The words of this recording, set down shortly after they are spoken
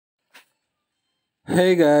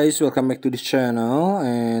Hey guys, welcome back to this channel,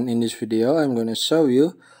 and in this video I'm gonna show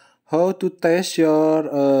you how to test your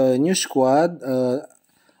new squad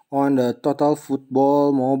on the Total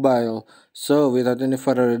Football Mobile. So without any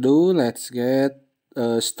further ado, let's get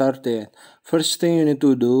started. First thing you need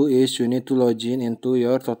to do is you need to log in into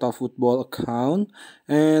your Total Football account,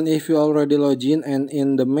 and if you already log in and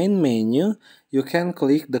in the main menu, you can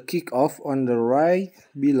click the kickoff on the right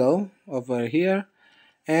below over here,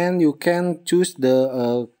 and you can choose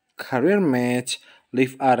the career match,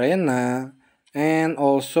 live arena, and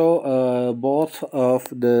also both of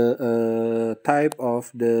the type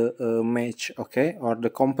of the match, okay, or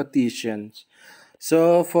the competitions.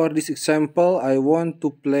 So for this example, I want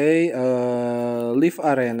to play live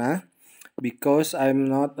arena because I'm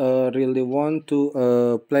not really want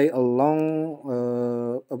to play a long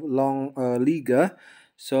liga.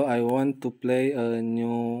 So I want to play a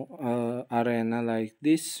new arena like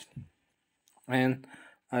this, and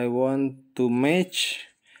I want to match.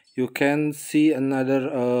 You can see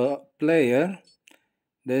another player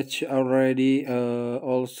that you already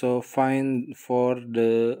also find for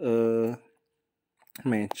the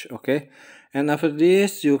match, okay. And after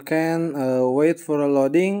this you can wait for a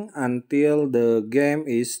loading until the game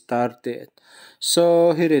is started.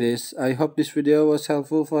 So here it is. I hope this video was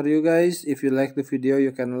helpful for you guys. If you like the video,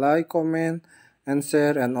 you can like, comment, and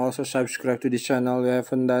share, and also subscribe to the channel if you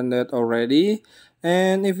haven't done that already.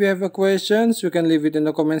 And if you have a questions, you can leave it in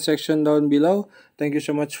the comment section down below. Thank you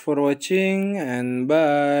so much for watching, and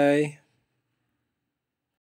bye.